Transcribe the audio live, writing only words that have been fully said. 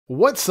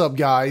What's up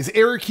guys,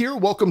 Eric here.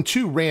 Welcome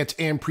to Rant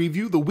and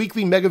Preview, the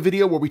weekly mega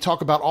video where we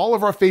talk about all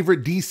of our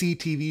favorite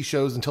DCTV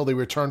shows until they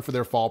return for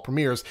their fall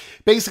premieres.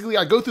 Basically,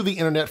 I go through the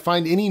internet,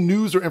 find any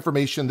news or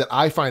information that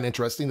I find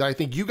interesting that I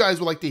think you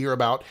guys would like to hear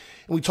about,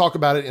 and we talk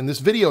about it in this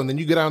video, and then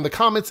you get out in the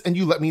comments and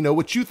you let me know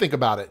what you think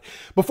about it.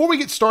 Before we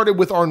get started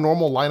with our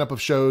normal lineup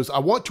of shows, I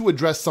want to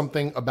address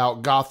something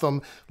about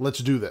Gotham. Let's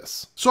do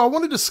this. So I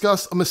want to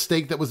discuss a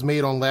mistake that was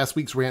made on last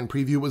week's Rant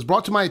and Preview. It was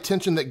brought to my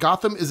attention that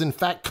Gotham is in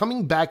fact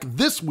coming back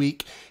this week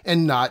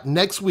and not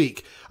next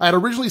week. I had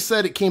originally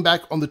said it came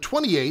back on the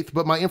 28th,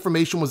 but my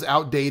information was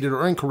outdated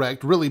or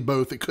incorrect, really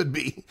both, it could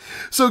be.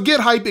 So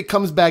get hype, it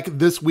comes back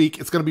this week.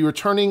 It's going to be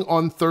returning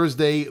on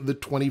Thursday the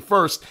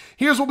 21st.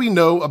 Here's what we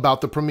know about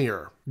the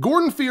premiere.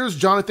 Gordon fears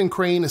Jonathan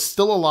Crane is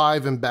still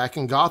alive and back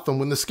in Gotham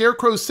when the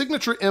Scarecrow's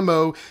signature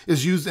MO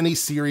is used in a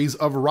series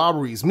of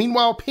robberies.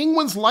 Meanwhile,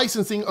 Penguin's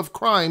licensing of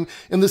crime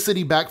in the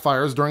city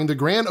backfires during the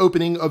grand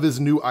opening of his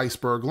new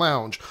Iceberg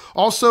Lounge.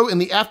 Also, in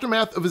the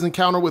aftermath of his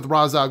encounter with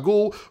Ra's al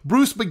Ghul,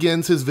 Bruce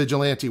begins his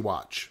vigilante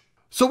watch.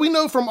 So we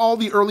know from all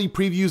the early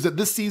previews that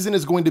this season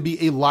is going to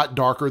be a lot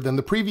darker than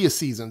the previous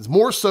seasons,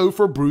 more so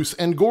for Bruce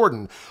and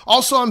Gordon.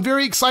 Also, I'm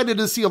very excited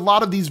to see a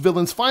lot of these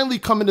villains finally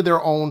come into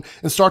their own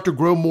and start to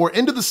grow more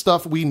into the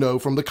stuff we know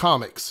from the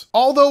comics.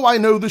 Although I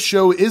know the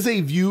show is a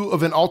view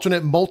of an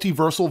alternate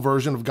multiversal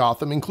version of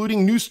Gotham,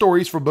 including new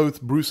stories for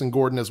both Bruce and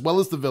Gordon as well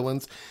as the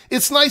villains,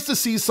 it's nice to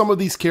see some of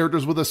these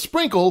characters with a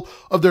sprinkle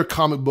of their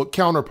comic book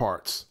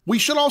counterparts. We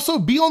should also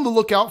be on the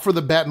lookout for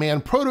the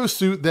Batman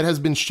proto-suit that has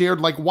been shared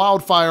like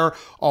wildfire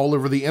all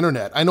over the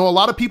internet. I know a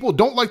lot of people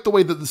don't like the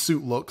way that the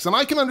suit looks, and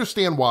I can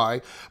understand why,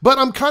 but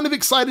I'm kind of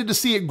excited to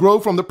see it grow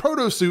from the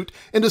proto-suit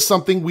into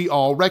something we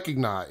all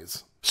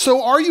recognize.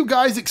 So are you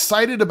guys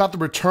excited about the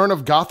return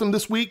of Gotham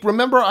this week?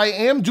 Remember, I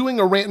am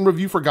doing a rant and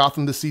review for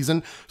Gotham this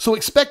season, so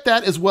expect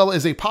that as well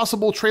as a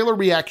possible trailer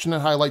reaction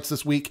and highlights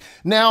this week.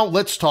 Now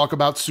let's talk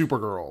about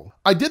Supergirl.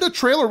 I did a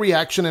trailer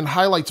reaction and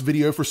highlights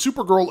video for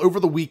Supergirl over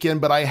the weekend,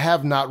 but I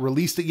have not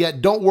released it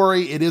yet. Don't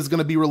worry, it is going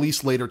to be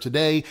released later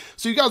today,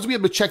 so you guys will be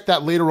able to check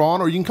that later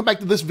on, or you can come back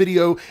to this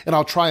video and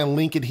I'll try and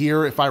link it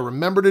here if I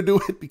remember to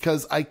do it,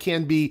 because I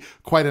can be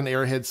quite an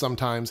airhead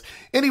sometimes.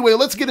 Anyway,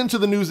 let's get into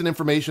the news and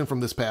information from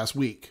this past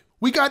week.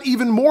 We got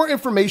even more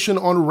information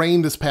on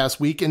Rain this past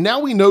week, and now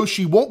we know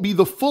she won't be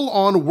the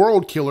full-on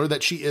world killer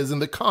that she is in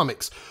the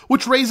comics,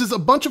 which raises a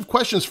bunch of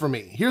questions for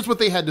me. Here's what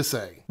they had to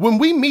say. When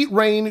we meet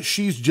Rain,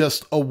 she's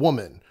just a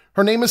woman.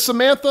 Her name is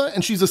Samantha,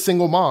 and she's a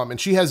single mom, and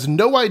she has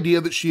no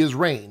idea that she is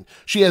Rain.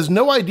 She has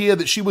no idea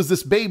that she was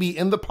this baby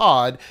in the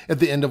pod at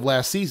the end of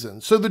last season.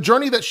 So the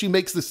journey that she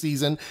makes this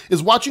season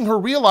is watching her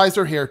realize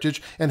her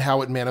heritage and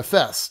how it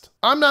manifests.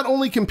 I'm not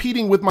only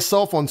competing with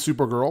myself on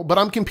Supergirl, but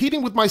I'm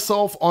competing with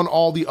myself on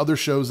all the other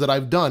shows that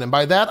I've done. And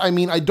by that, I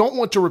mean I don't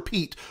want to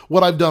repeat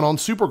what I've done on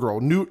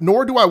Supergirl,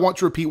 nor do I want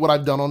to repeat what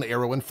I've done on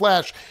Arrow and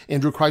Flash,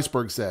 Andrew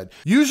Kreisberg said.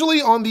 Usually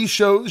on these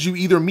shows, you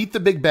either meet the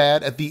big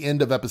bad at the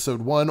end of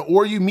episode 1,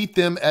 or you meet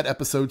them at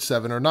episode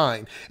 7 or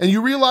 9. And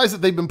you realize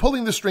that they've been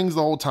pulling the strings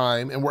the whole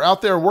time, and we're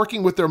out there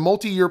working with their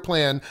multi-year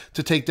plan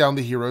to take down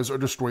the heroes or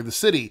destroy the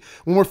city.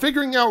 When we're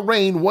figuring out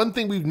Rain, one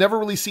thing we've never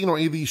really seen on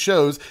any of these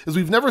shows is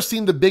we've never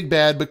seen the big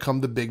bad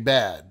become the big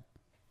bad.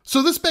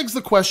 So this begs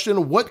the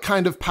question, what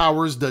kind of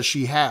powers does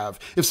she have?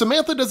 If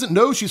Samantha doesn't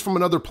know she's from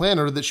another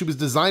planet or that she was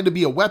designed to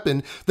be a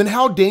weapon, then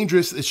how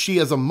dangerous is she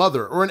as a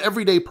mother or an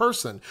everyday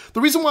person? The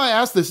reason why I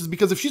ask this is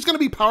because if she's going to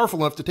be powerful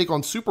enough to take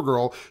on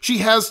Supergirl, she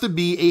has to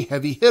be a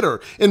heavy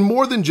hitter and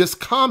more than just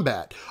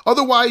combat.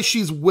 Otherwise,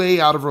 she's way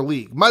out of her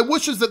league. My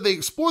wish is that they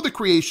explore the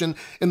creation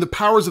and the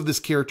powers of this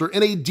character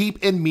in a deep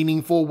and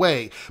meaningful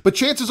way. But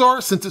chances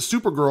are, since it's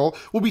Supergirl,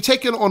 we'll be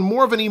taken on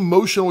more of an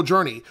emotional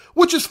journey,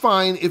 which is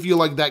fine if you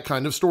like that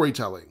kind of storytelling.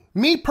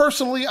 Me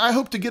personally, I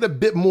hope to get a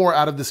bit more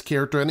out of this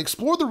character and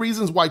explore the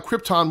reasons why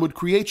Krypton would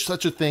create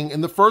such a thing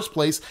in the first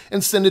place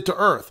and send it to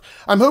Earth.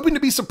 I'm hoping to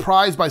be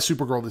surprised by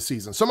Supergirl this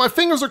season, so my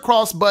fingers are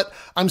crossed, but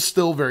I'm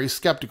still very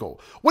skeptical.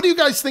 What do you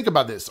guys think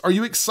about this? Are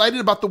you excited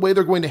about the way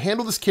they're going to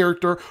handle this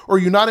character, or are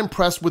you not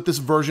impressed with this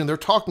version they're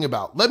talking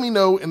about? Let me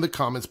know in the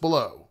comments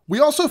below. We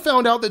also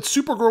found out that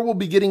Supergirl will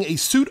be getting a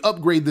suit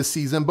upgrade this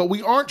season, but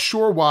we aren't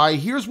sure why.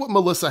 Here's what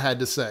Melissa had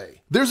to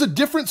say. There's a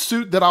different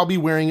suit that I'll be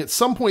wearing at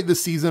some point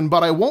this season,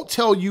 but I won't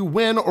tell you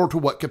when or to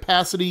what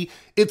capacity.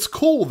 It's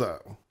cool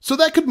though. So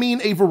that could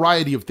mean a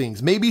variety of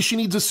things. Maybe she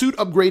needs a suit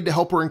upgrade to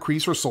help her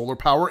increase her solar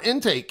power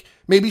intake.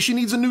 Maybe she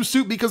needs a new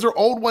suit because her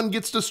old one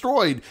gets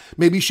destroyed.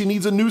 Maybe she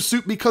needs a new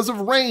suit because of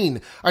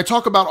Rain. I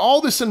talk about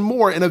all this and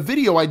more in a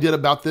video I did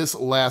about this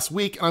last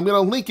week, and I'm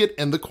going to link it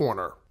in the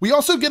corner. We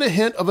also get a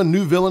hint of a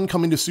new villain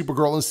coming to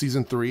Supergirl in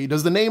season 3.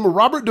 Does the name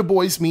Robert Du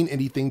Bois mean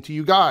anything to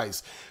you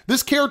guys?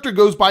 This character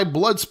goes by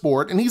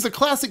Bloodsport, and he's a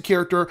classic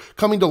character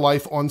coming to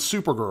life on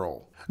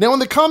Supergirl. Now in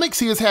the comics,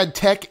 he has had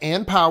tech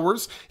and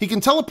powers. He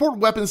can teleport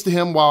weapons to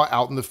him while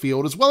out in the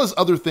field, as well as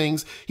other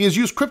things. He has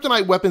used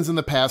kryptonite weapons in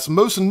the past,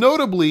 most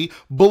notably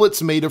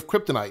bullets made of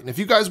kryptonite. And if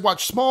you guys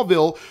watch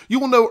Smallville, you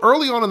will know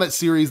early on in that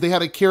series, they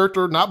had a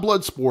character, not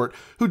Bloodsport,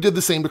 who did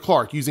the same to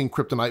Clark using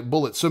kryptonite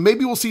bullets. So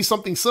maybe we'll see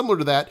something similar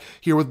to that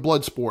here with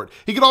Bloodsport.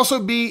 He could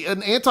also be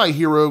an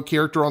anti-hero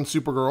character on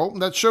Supergirl.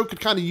 That show could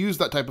kind of use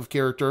that type of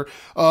character.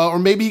 Or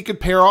maybe he could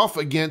pair off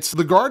against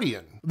the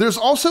Guardian. There's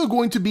also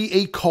going to be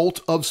a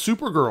cult of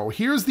Supergirl.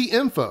 Here's the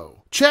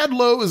info. Chad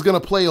Lowe is going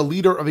to play a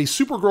leader of a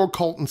Supergirl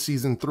cult in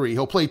season 3.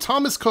 He'll play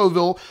Thomas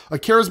Coville, a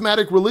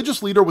charismatic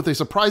religious leader with a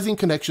surprising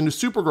connection to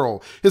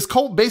Supergirl. His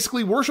cult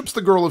basically worships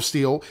the Girl of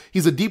Steel.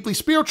 He's a deeply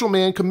spiritual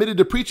man committed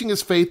to preaching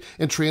his faith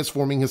and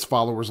transforming his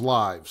followers'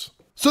 lives.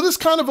 So this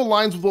kind of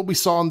aligns with what we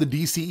saw in the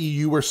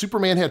DCEU, where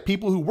Superman had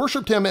people who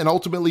worshipped him and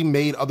ultimately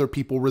made other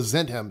people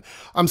resent him.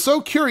 I'm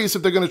so curious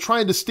if they're going to try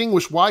and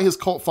distinguish why his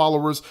cult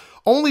followers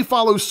only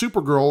follow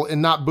Supergirl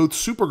and not both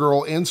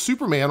Supergirl and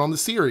Superman on the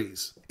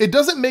series. It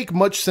doesn't make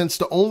much sense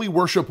to only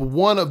worship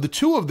one of the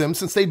two of them,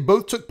 since they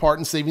both took part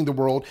in saving the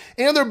world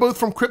and they're both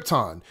from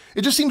Krypton.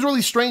 It just seems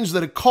really strange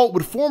that a cult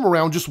would form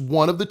around just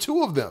one of the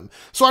two of them.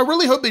 So I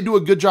really hope they do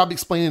a good job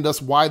explaining to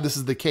us why this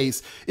is the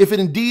case, if it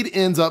indeed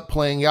ends up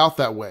playing out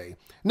that way.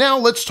 Now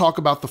let's talk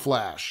about The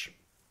Flash.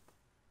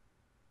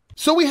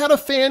 So we had a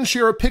fan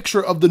share a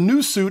picture of the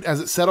new suit as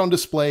it's set on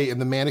display in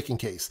the mannequin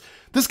case.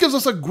 This gives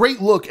us a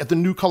great look at the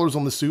new colors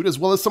on the suit, as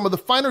well as some of the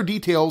finer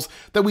details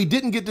that we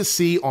didn't get to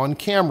see on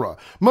camera.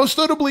 Most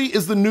notably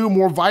is the new,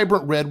 more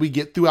vibrant red we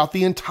get throughout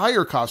the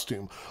entire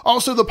costume.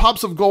 Also, the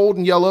pops of gold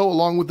and yellow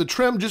along with the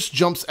trim just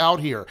jumps out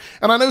here.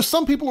 And I know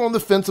some people are on the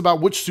fence about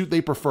which suit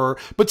they prefer,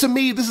 but to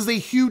me, this is a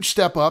huge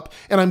step up,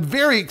 and I'm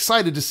very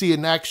excited to see it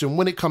in action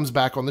when it comes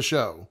back on the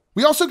show.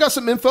 We also got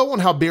some info on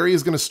how Barry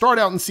is going to start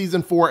out in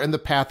season 4 and the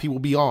path he will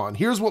be on.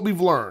 Here's what we've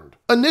learned.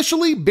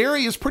 Initially,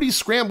 Barry is pretty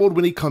scrambled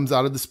when he comes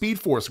out of the Speed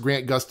Force,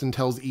 Grant Gustin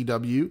tells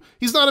EW.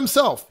 He's not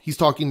himself. He's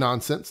talking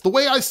nonsense. The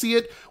way I see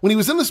it, when he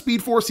was in the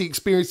Speed Force, he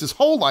experienced his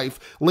whole life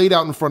laid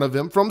out in front of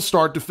him from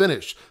start to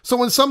finish.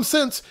 So in some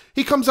sense,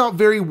 he comes out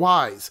very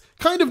wise,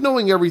 kind of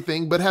knowing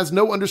everything, but has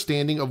no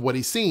understanding of what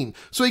he's seen.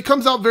 So he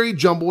comes out very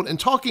jumbled and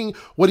talking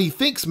what he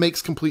thinks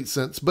makes complete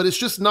sense, but it's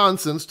just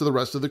nonsense to the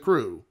rest of the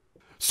crew.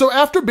 So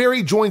after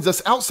Barry joins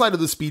us outside of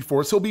the Speed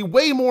Force, he'll be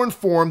way more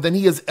informed than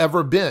he has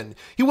ever been.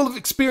 He will have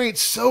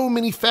experienced so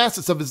many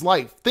facets of his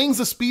life, things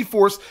the Speed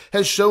Force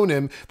has shown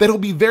him, that he'll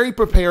be very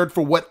prepared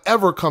for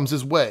whatever comes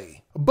his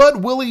way.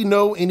 But will he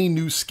know any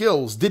new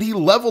skills? Did he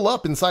level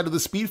up inside of the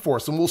Speed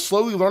Force? And we'll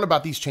slowly learn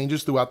about these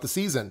changes throughout the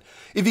season.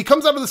 If he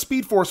comes out of the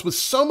Speed Force with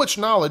so much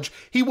knowledge,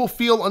 he will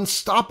feel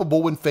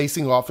unstoppable when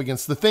facing off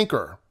against the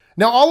Thinker.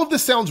 Now, all of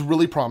this sounds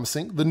really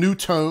promising. The new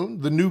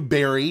tone, the new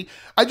Barry.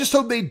 I just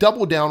hope they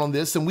double down on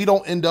this and we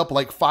don't end up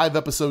like 5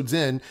 episodes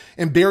in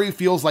and Barry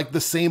feels like the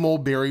same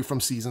old Barry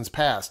from seasons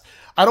past.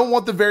 I don't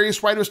want the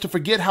various writers to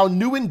forget how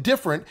new and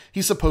different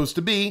he's supposed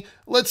to be.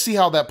 Let's see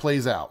how that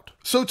plays out.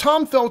 So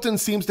Tom Felton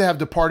seems to have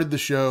departed the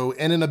show,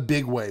 and in a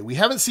big way. We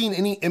haven't seen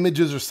any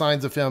images or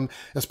signs of him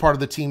as part of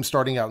the team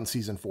starting out in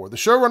season 4. The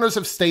showrunners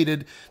have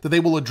stated that they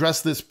will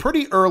address this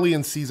pretty early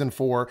in season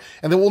 4,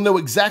 and that we'll know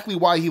exactly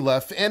why he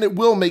left, and it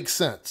will make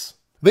sense.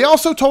 They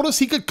also told us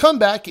he could come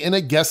back in a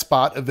guest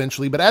spot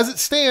eventually, but as it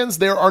stands,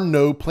 there are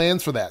no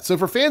plans for that. So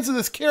for fans of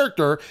this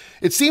character,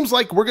 it seems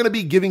like we're going to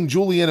be giving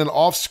Julian an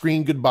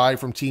off-screen goodbye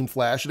from Team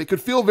Flash, and it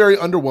could feel very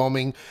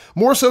underwhelming,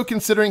 more so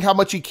considering how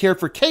much he cared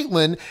for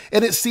Caitlin,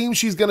 and it seems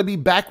she's going to be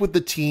back with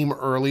the team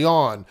early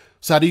on.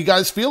 So how do you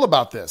guys feel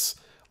about this?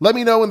 Let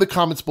me know in the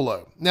comments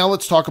below. Now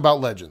let's talk about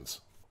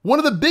Legends. One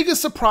of the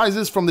biggest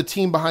surprises from the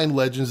team behind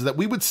Legends is that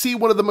we would see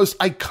one of the most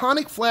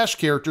iconic Flash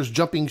characters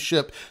jumping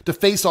ship to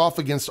face off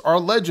against our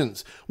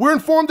Legends. We're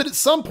informed that at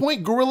some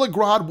point Gorilla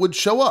Grodd would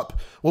show up.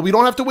 Well, we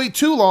don't have to wait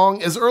too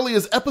long. As early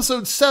as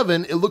episode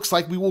 7, it looks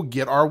like we will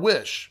get our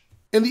wish.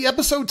 In the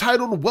episode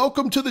titled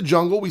Welcome to the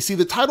Jungle, we see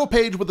the title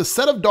page with a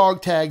set of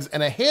dog tags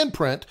and a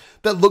handprint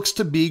that looks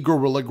to be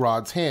Gorilla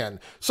Grodd's hand.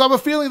 So I have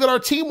a feeling that our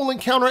team will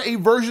encounter a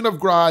version of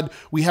Grodd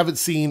we haven't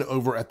seen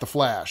over at The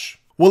Flash.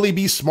 Will he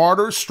be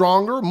smarter,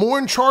 stronger, more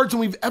in charge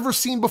than we've ever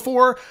seen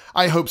before?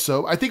 I hope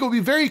so. I think it would be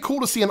very cool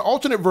to see an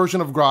alternate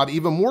version of Grodd,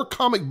 even more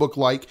comic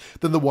book-like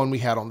than the one we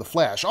had on The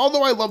Flash.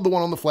 Although I love the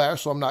one on The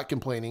Flash, so I'm not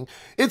complaining.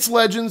 It's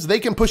Legends. They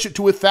can push it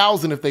to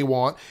 1,000 if they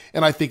want,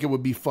 and I think it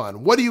would be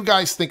fun. What do you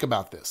guys think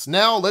about this?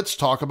 Now let's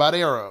talk about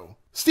Arrow.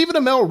 Stephen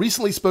Amell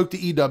recently spoke to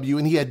EW,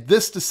 and he had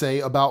this to say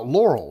about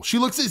Laurel. She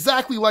looks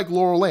exactly like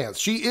Laurel Lance.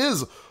 She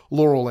is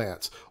Laurel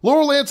Lance.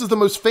 Laurel Lance is the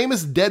most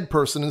famous dead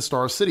person in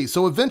Star City,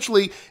 so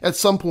eventually, at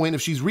some point,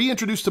 if she's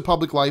reintroduced to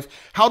public life,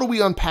 how do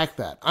we unpack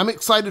that? I'm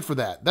excited for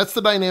that. That's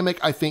the dynamic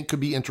I think could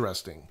be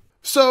interesting.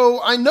 So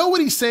I know what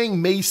he's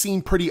saying may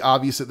seem pretty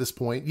obvious at this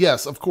point.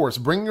 Yes, of course,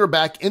 bringing her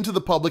back into the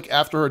public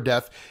after her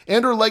death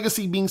and her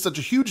legacy being such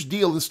a huge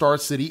deal in Star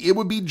City, it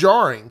would be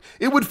jarring.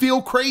 It would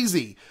feel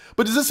crazy.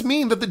 But does this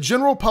mean that the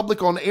general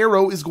public on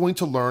Arrow is going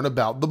to learn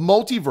about the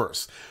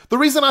multiverse? The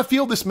reason I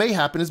feel this may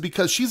happen is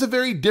because she's a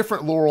very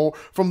different Laurel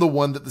from the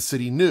one that the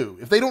city knew.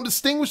 If they don't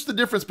distinguish the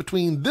difference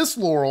between this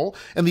Laurel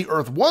and the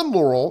Earth 1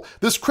 Laurel,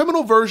 this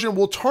criminal version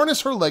will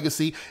tarnish her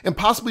legacy and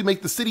possibly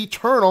make the city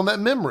turn on that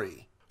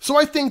memory. So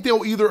I think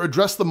they'll either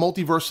address the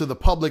multiverse to the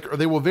public or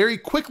they will very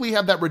quickly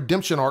have that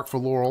redemption arc for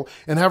Laurel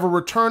and have her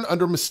return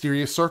under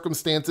mysterious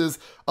circumstances,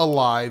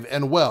 alive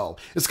and well.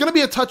 It's going to be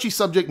a touchy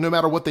subject no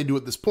matter what they do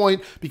at this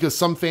point because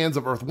some fans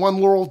of Earth 1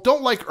 Laurel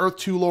don't like Earth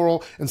 2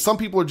 Laurel and some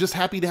people are just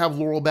happy to have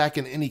Laurel back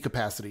in any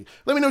capacity.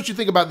 Let me know what you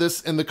think about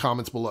this in the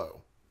comments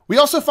below. We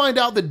also find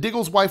out that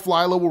Diggle's wife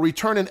Lila will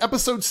return in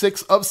episode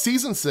 6 of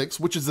season 6,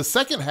 which is the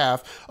second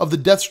half of the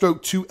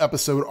Deathstroke 2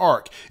 episode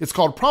arc. It's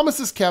called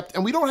Promises Kept,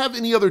 and we don't have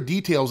any other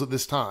details at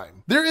this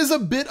time. There is a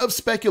bit of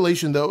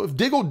speculation though. If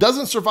Diggle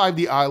doesn't survive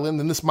the island,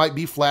 then this might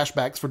be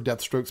flashbacks for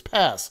Deathstroke's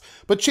past.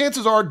 But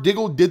chances are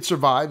Diggle did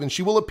survive, and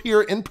she will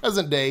appear in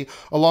present day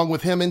along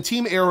with him and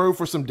Team Arrow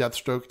for some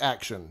Deathstroke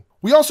action.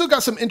 We also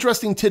got some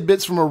interesting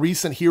tidbits from a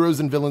recent Heroes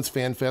and Villains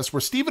Fan Fest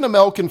where Stephen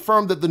Amell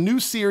confirmed that the new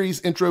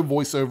series intro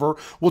voiceover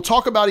will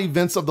talk about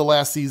events of the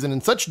last season in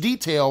such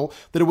detail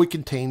that it would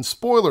contain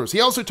spoilers. He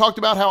also talked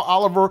about how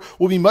Oliver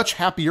will be much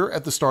happier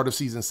at the start of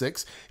season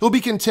 6. He'll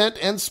be content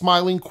and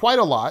smiling quite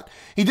a lot.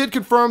 He did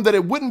confirm that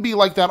it wouldn't be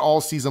like that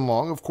all season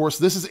long. Of course,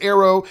 this is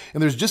Arrow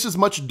and there's just as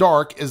much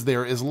dark as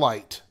there is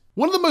light.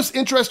 One of the most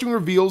interesting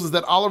reveals is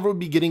that Oliver will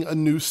be getting a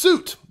new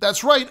suit.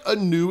 That's right, a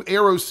new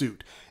Arrow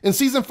suit. In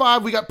season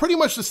 5, we got pretty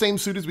much the same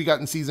suit as we got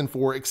in season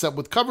 4, except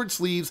with covered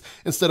sleeves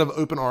instead of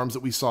open arms that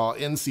we saw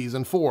in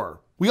season 4.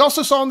 We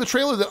also saw in the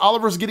trailer that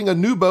Oliver's getting a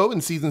new bow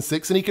in season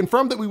 6, and he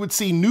confirmed that we would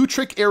see new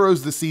trick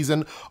arrows this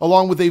season,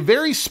 along with a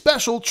very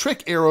special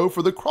trick arrow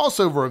for the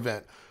crossover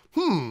event.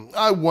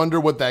 I wonder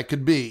what that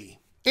could be.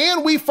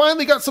 And we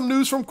finally got some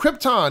news from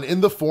Krypton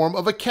in the form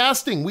of a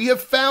casting. We have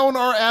found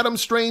our Adam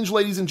Strange,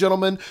 ladies and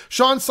gentlemen.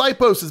 Sean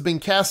Sipos has been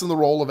cast in the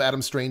role of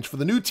Adam Strange for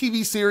the new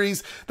TV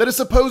series that is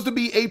supposed to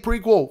be a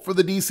prequel for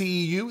the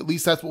DCEU. At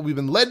least that's what we've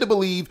been led to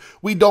believe.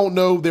 We don't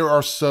know. There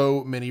are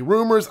so many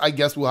rumors. I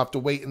guess we'll have to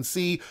wait and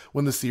see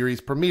when the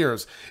series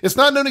premieres. It's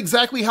not known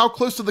exactly how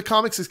close to the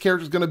comics his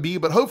character is going to be,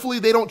 but hopefully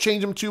they don't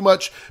change him too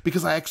much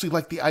because I actually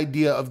like the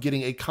idea of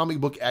getting a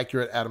comic book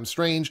accurate Adam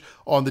Strange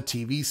on the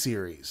TV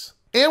series.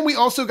 And we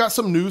also got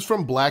some news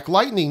from Black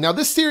Lightning. Now,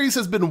 this series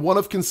has been one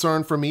of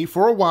concern for me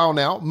for a while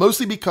now,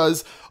 mostly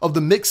because of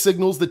the mixed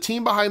signals the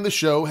team behind the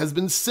show has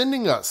been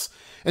sending us.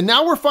 And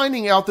now we're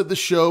finding out that the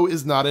show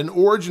is not an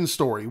origin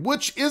story,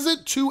 which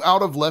isn't too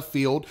out of left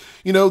field.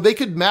 You know, they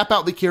could map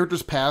out the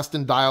character's past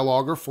in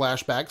dialogue or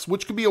flashbacks,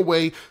 which could be a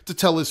way to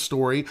tell his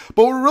story.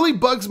 But what really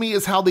bugs me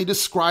is how they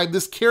describe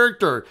this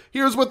character.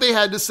 Here's what they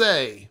had to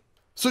say.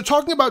 So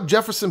talking about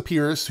Jefferson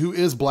Pierce, who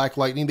is Black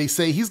Lightning, they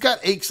say he's got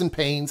aches and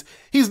pains,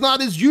 he's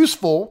not as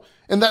useful,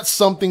 and that's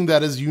something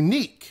that is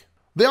unique.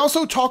 They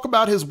also talk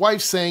about his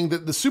wife saying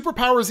that the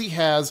superpowers he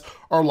has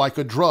are like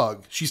a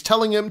drug. She's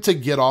telling him to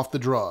get off the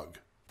drug.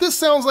 This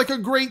sounds like a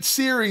great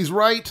series,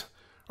 right?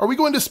 Are we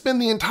going to spend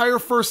the entire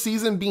first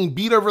season being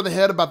beat over the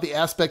head about the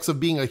aspects of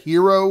being a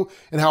hero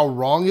and how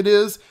wrong it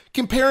is?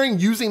 Comparing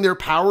using their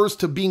powers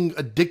to being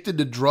addicted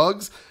to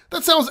drugs?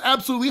 That sounds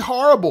absolutely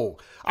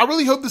horrible. I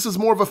really hope this is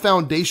more of a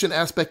foundation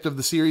aspect of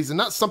the series and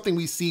not something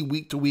we see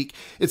week to week.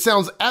 It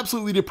sounds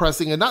absolutely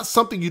depressing and not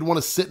something you'd want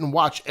to sit and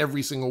watch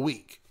every single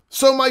week.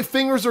 So my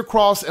fingers are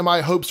crossed and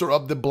my hopes are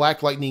up that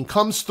Black Lightning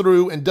comes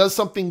through and does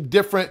something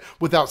different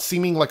without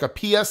seeming like a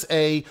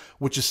PSA,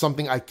 which is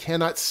something I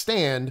cannot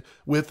stand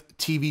with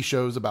TV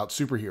shows about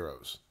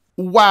superheroes.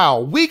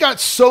 Wow, we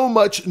got so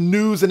much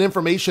news and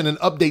information and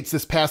updates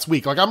this past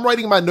week. Like, I'm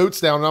writing my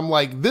notes down and I'm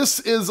like, this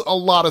is a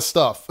lot of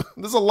stuff.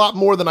 This is a lot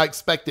more than I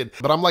expected.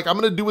 But I'm like, I'm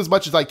gonna do as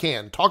much as I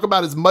can, talk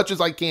about as much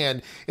as I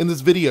can in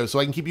this video so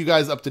I can keep you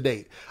guys up to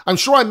date. I'm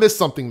sure I missed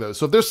something though.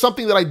 So if there's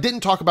something that I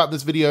didn't talk about in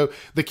this video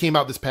that came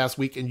out this past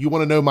week and you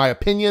wanna know my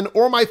opinion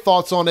or my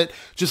thoughts on it,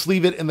 just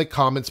leave it in the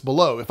comments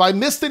below. If I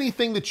missed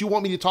anything that you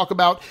want me to talk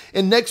about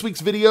in next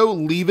week's video,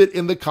 leave it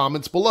in the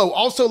comments below.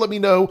 Also, let me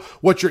know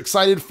what you're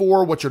excited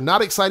for, what you're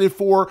not excited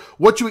for,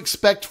 what you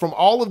expect from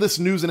all of this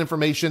news and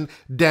information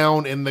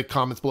down in the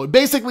comments below.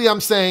 Basically,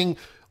 I'm saying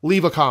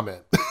leave a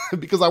comment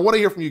because I want to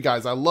hear from you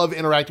guys. I love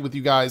interacting with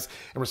you guys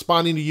and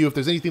responding to you. If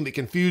there's anything that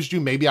confused you,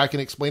 maybe I can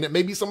explain it.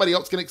 Maybe somebody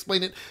else can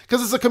explain it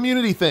because it's a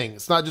community thing.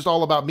 It's not just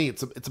all about me.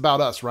 It's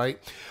about us, right?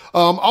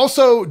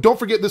 Also, don't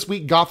forget this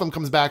week, Gotham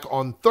comes back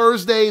on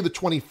Thursday, the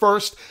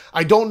 21st.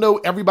 I don't know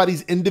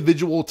everybody's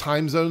individual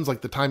time zones,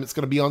 like the time it's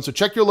going to be on. So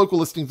check your local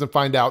listings and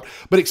find out,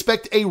 but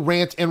expect a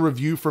rant and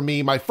review from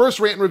me. My first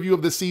rant and review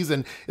of this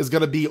season is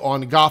going to be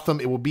on Gotham.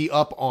 It will be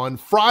up on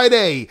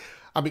Friday.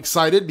 I'm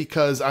excited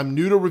because I'm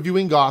new to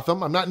reviewing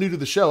Gotham. I'm not new to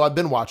the show. I've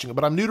been watching it,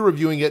 but I'm new to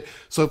reviewing it.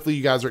 So hopefully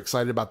you guys are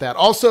excited about that.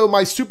 Also,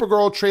 my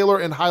Supergirl trailer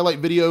and highlight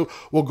video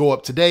will go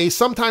up today,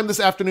 sometime this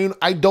afternoon.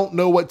 I don't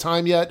know what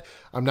time yet.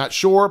 I'm not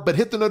sure, but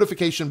hit the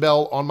notification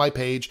bell on my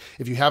page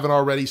if you haven't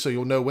already, so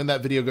you'll know when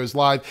that video goes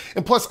live.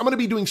 And plus, I'm going to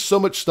be doing so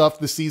much stuff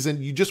this season.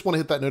 You just want to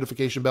hit that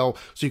notification bell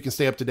so you can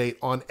stay up to date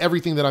on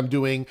everything that I'm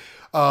doing.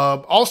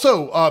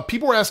 Also,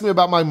 people were asking me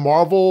about my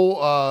Marvel,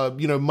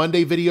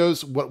 Monday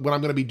videos, when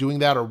I'm going to be doing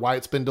that or why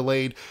it's been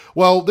delayed.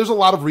 Well, there's a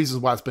lot of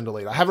reasons why it's been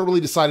delayed. I haven't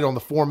really decided on the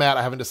format.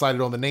 I haven't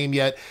decided on the name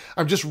yet.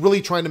 I'm just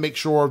really trying to make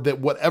sure that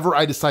whatever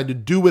I decide to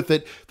do with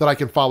it, that I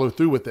can follow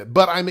through with it.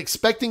 But I'm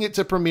expecting it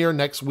to premiere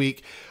next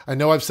week. I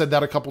know I've said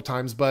that a couple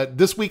times, but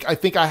this week I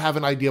think I have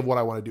an idea of what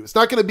I want to do. It's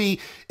not going to be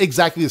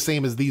exactly the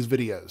same as these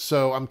videos.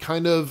 So I'm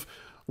kind of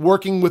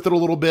working with it a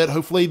little bit.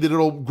 Hopefully that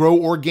it'll grow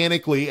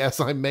organically as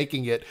I'm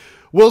making it.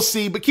 We'll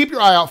see, but keep your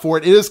eye out for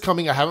it. It is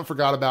coming. I haven't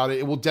forgot about it.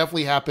 It will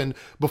definitely happen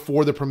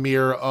before the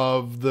premiere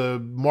of the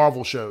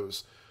Marvel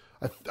shows.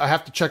 I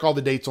have to check all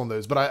the dates on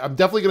those, but I'm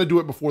definitely going to do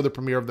it before the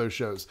premiere of those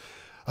shows.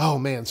 Oh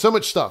man, so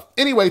much stuff.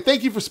 Anyway,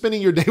 thank you for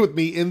spending your day with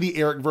me in the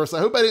Airrickverse. I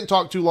hope I didn't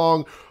talk too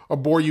long or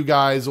bore you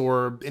guys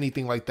or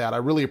anything like that. I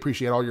really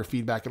appreciate all your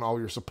feedback and all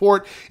your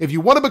support. If you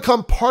want to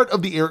become part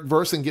of the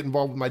Airrickverse and get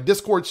involved with my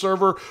Discord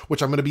server,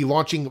 which I'm going to be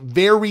launching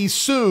very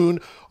soon,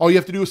 all you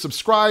have to do is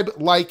subscribe,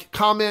 like,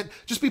 comment,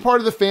 just be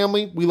part of the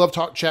family. We love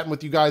chatting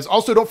with you guys.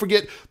 Also, don't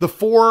forget the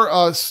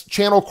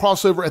 4-channel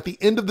crossover at the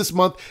end of this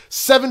month,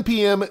 7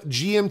 p.m.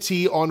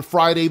 GMT on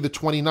Friday the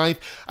 29th.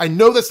 I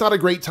know that's not a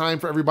great time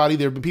for everybody.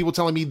 There have been people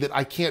telling me that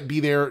I can't be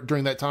there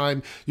during that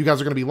time. You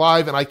guys are going to be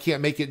live and I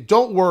can't make it.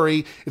 Don't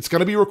worry. It's going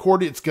to be recorded.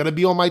 It's going to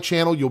be on my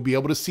channel. You'll be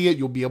able to see it.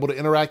 You'll be able to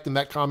interact in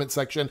that comment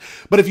section.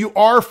 But if you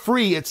are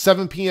free at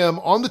 7 p.m.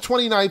 on the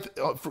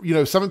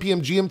 29th, 7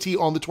 p.m. GMT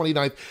on the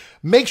 29th,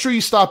 make sure you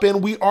stop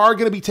in. We are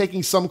going to be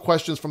taking some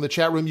questions from the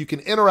chat room. You can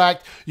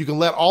interact. You can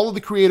let all of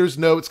the creators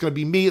know. It's going to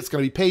be me. It's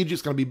going to be Paige.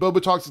 It's going to be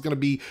Boba Talks. It's going to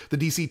be the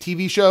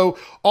DCTV show.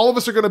 All of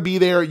us are going to be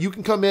there. You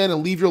can come in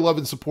and leave your love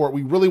and support.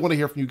 We really want to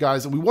hear from you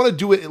guys, and we want to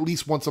do it at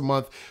least once a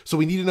month. So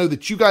we need to know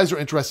that you guys are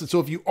interested.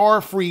 So if you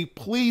are free,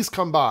 please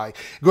come by.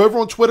 Go over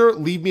on Twitter,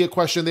 leave me a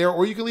question there,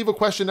 or you can leave a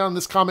question down in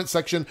this comment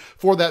section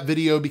for that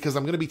video because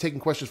I'm going to be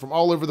taking questions from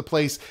all over the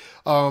place.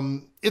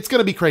 It's going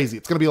to be crazy.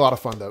 It's going to be a lot of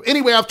fun though.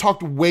 Anyway, I've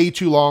talked way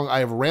too long. I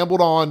have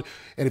rambled on.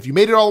 And if you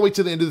made it all the way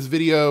to the end of this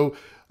video,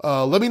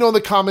 let me know in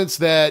the comments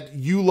that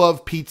you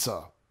love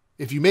pizza.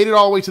 If you made it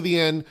all the way to the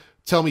end,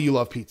 tell me you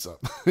love pizza.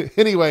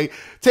 Anyway,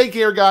 take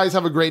care, guys.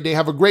 Have a great day.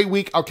 Have a great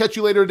week. I'll catch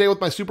you later today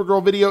with my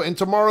Supergirl video and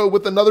tomorrow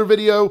with another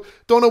video.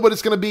 Don't know what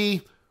it's going to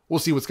be. We'll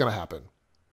see what's going to happen.